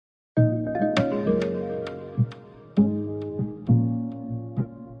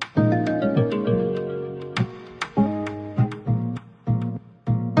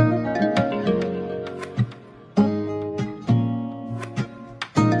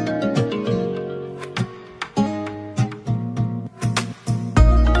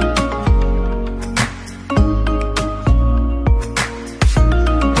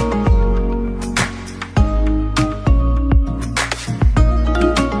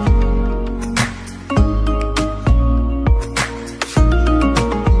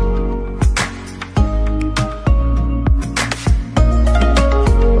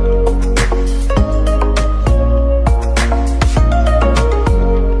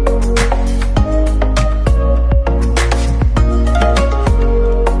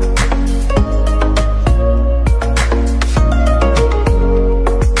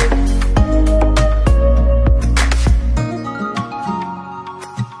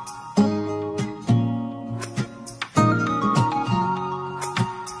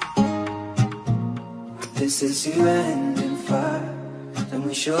This is to end in fire, then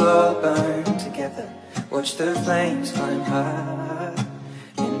we shall all burn together. Watch the flames climb high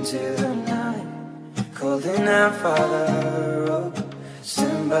into the night, calling out, Father, oh,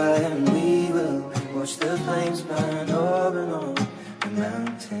 stand by and we will watch the flames burn over and on the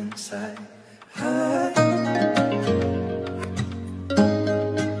mountainside. High.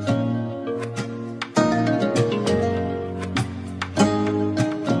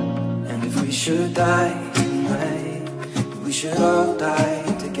 And if we should die anyway, we should all die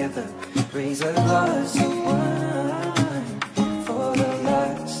together. Raise a glass of wine for the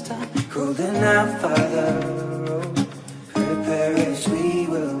last time, calling out, Father, oh, prepare as we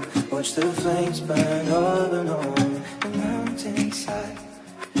will watch the flames burn over and on the mountainside.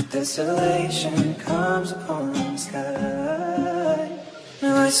 Desolation comes upon the sky.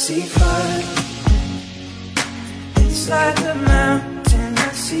 Now I see fire, it's like the mountain.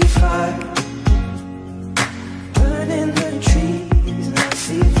 I see fire burning the trees.